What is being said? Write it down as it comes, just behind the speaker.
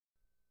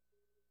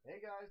Hey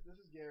guys, this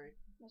is Gary,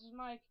 This is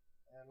Mike.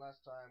 and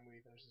last time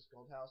we finished this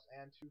gold house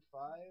and 2-5.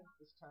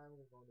 This time we're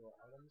going to go into our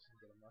items and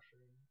get a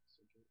mushroom, so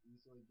we can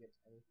easily get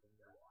anything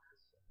that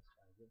this thing is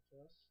trying to give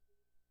to us.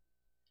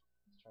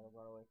 Let's try to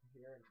run away from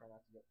here and try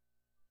not to get...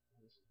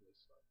 Oh, this is really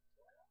slow.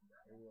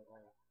 Maybe okay,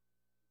 whatever.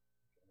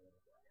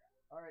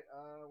 Alright,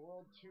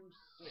 world 2-6.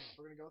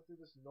 We're gonna go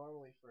through this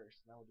normally first,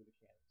 and then we'll do the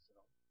cannon, so...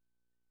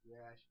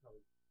 Yeah, I should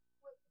probably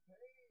flip the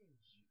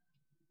page!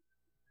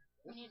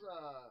 This is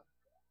a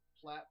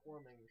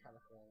platforming kind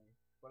of thing,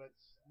 but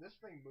this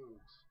thing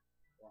moves.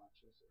 Watch,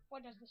 you'll see. What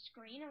does the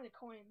screen or the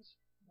coins?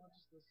 No,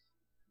 just this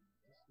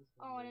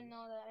thing Oh, I didn't moves.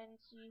 know that. I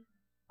didn't see.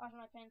 I was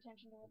not paying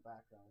attention to The it.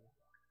 background.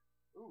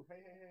 Ooh, hey.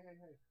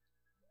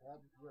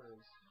 Grab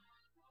yours.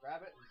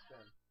 Grab it and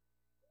spin.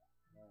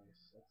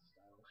 Nice, that's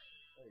stylish.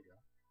 There you go.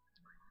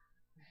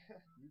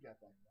 You got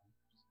that one.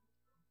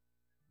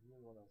 You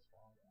really one of those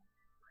falling.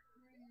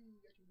 Whee!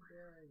 I can be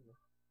daring.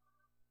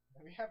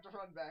 And we have to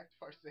run back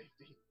to our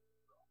safety.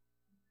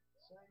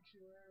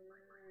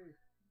 Sanctuary!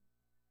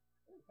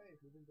 Oh, hey,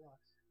 moving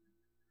blocks.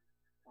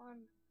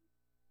 One.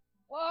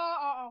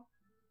 Whoa!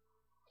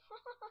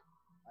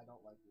 I don't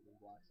like moving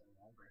blocks any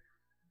longer.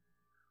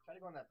 Try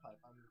to go on that pipe.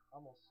 I'm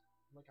like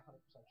 100%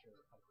 sure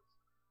that pipe is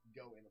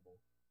go-inable.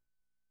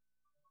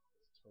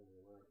 It's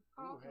totally weird.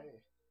 Ooh, Okay.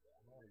 hey.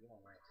 I'm gonna get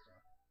on that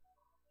stuff.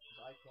 Because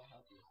I can't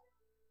help you.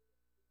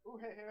 Ooh,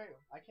 hey.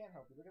 I can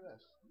help you. Look at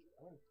this.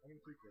 I'm gonna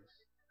keep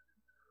this.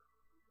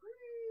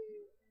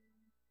 Whee!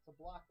 It's a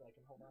block that I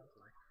can hold on to.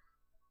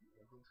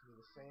 It gives me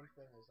the same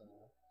thing as a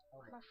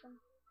helmet. Mushroom.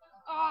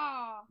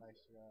 Ah!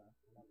 Nice, yeah.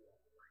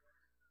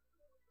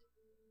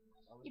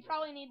 You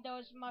probably need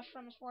those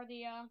mushrooms for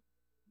the,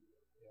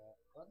 Yeah,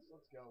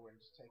 let's go and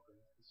just take them.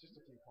 It's just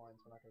a few coins.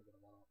 We're not gonna get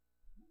them all.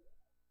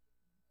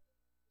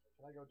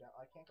 Can I go down?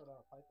 I can't go down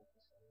a pipe with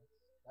this thing.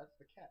 That's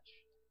the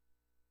catch.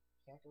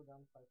 Can't go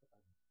down the pipe with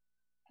them.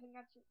 I think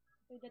that's...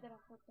 They did that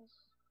on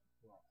purpose.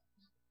 Well,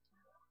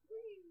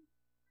 whee!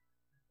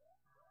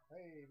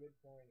 Hey, good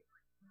point.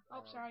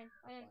 Oh, sorry.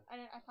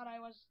 I thought I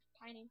was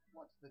tiny.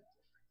 What's the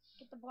difference?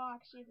 Get the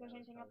block, see if Yeah, there's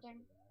anything up there.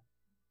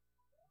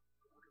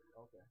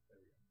 Okay, there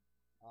we go.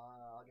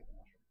 I'll get the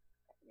mushroom.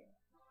 Yeah.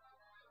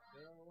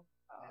 Go.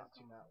 Oh, As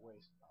to okay. not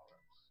waste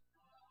power-ups.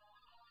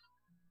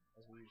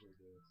 As we usually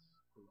do,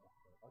 it's pretty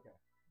difficult. Okay.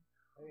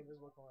 Hey,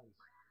 invisible coins.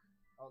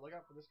 Oh, look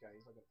out for this guy.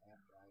 He's like an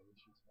ant guy. He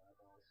shoots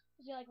fireballs.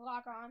 Does he, like,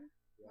 lock on?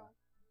 Yeah. No.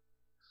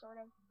 Sort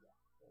of.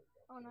 There we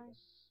go. Oh,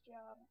 nice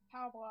job.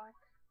 Power block.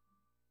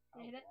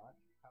 Can you hit it?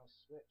 House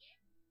switch.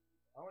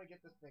 I want to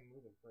get this thing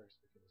moving first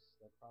because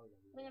that's probably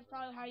going to be I think that's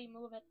probably how you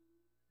move it.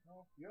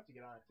 No, you have to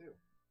get on it too.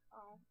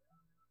 Oh.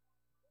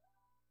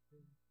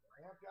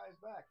 Amp guy's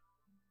back.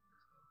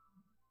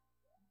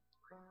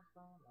 I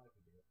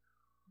can do it.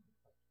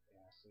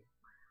 Yeah, see.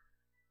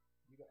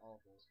 You get all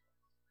of those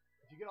coins.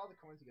 If you get all the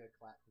coins, you get a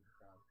clap from the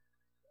crowd.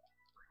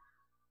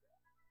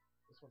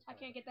 This one's I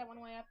can't get that one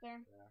way up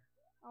there. Yeah.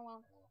 Oh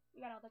well. We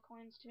got all the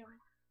coins too.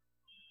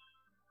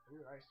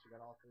 Ooh, nice. We got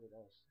all three of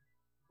those.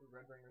 Ooh,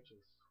 red ring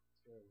riches.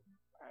 Let's go.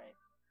 Alright.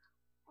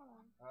 Hold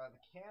on.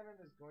 The cannon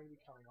is going to be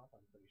coming up,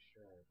 I'm pretty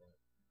sure, but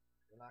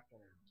we're not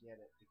going to get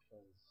it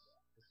because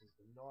this is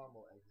the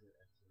normal exit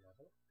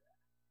level.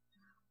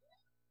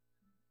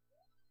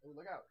 Ooh,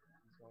 look out!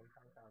 He's going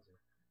kamikaze.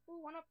 Ooh,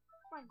 one up.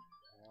 Fine.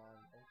 And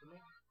aim for me.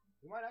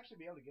 We might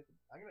actually be able to get the...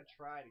 I'm going to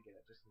try to get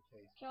it, just in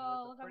case. So,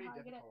 It's look a up pretty how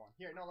to get it. difficult one.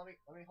 Here, no, let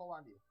me hold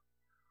on to you.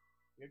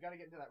 You've got to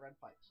get into that red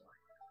pipe, so...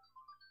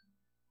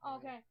 Oh,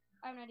 okay.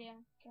 I have an idea.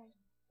 Okay.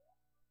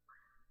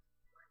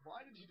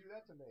 Why did you do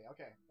that to me?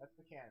 Okay, that's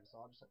the cannon, so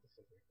I'll just have to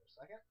sit here for a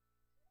second.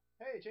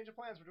 Hey, change of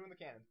plans, we're doing the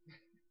cannon.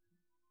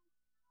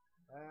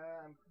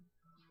 I'm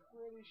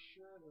pretty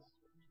sure this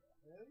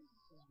is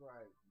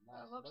where I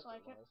last looks looked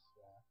like it it. was.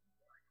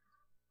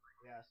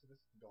 Yeah, so this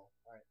is the goal.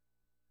 Alright,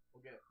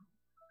 we'll get it.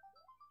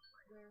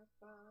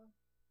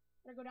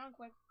 Better go down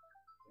quick.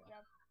 Good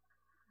job.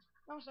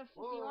 I almost have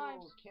 50 Whoa,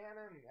 lives.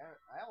 cannon!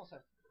 I almost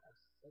have...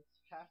 That's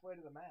halfway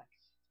to the max.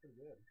 It's pretty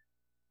good.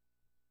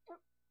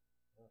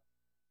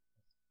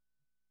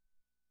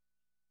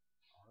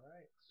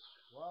 Alright.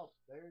 Well,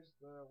 there's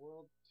the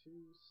World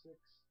 2-6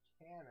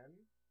 cannon.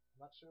 I'm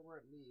not sure where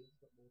it leads,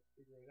 but we'll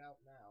figure it out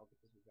now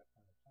because we've got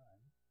plenty of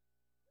time.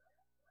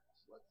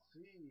 So let's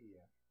see.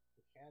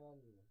 The cannon.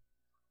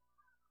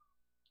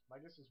 My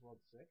guess is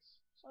World 6.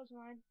 So is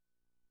mine.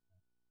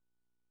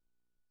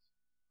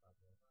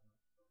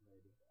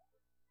 Maybe.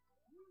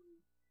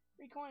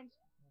 3 coins.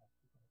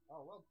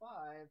 Oh, World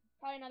 5.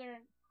 Probably another.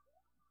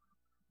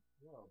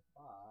 World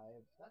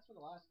 5. That's where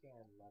the last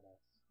cannon led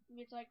us.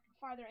 Maybe it's like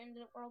farther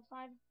into World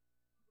 5.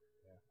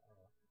 Yeah, I don't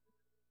know.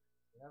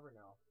 You never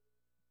know.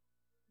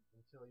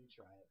 Until you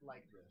try it.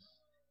 Like this.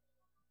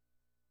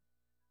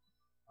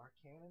 Are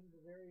cannons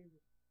a very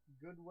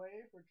good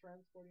way for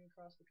transporting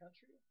across the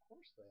country? Of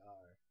course they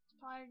are. It's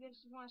probably good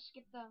if you want to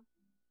skip the.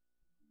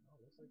 Oh,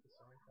 looks like the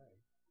same thing.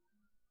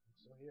 I'm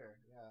still here,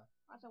 yeah.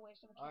 That's a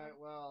waste of a cannon. Alright,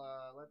 well,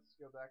 let's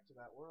go back to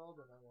that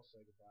world and then we'll say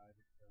goodbye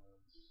because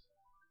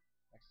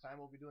next time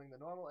we'll be doing the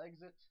normal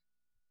exit.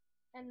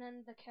 And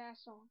then the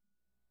castle.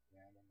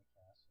 Yeah, and then the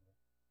castle.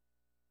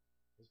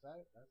 Is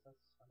that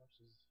that's how much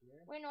is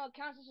here? Wait, no, it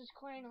counts as just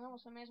coin a level,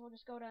 so I may as well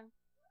just go to.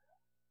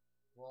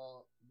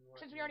 Well,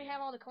 Since we already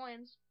have all the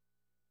coins.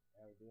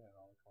 Yeah, we do have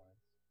all the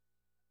coins.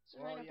 So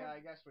Well, yeah,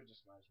 I guess we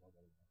just might as well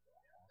go to the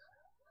castle.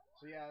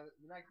 So yeah,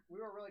 we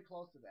were really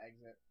close to the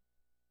exit,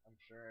 I'm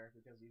sure,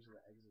 because usually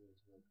the exit is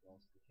really close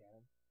to the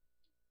cannon.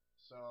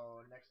 So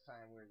next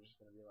time we're just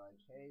gonna be like,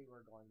 hey,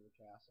 we're going to the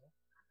castle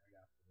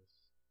right after this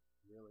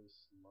really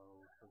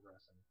slow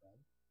progressing thing.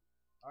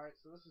 Alright,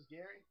 so this is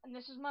Gary, And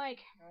this is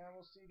Mike. and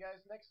we'll see you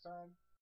guys next time.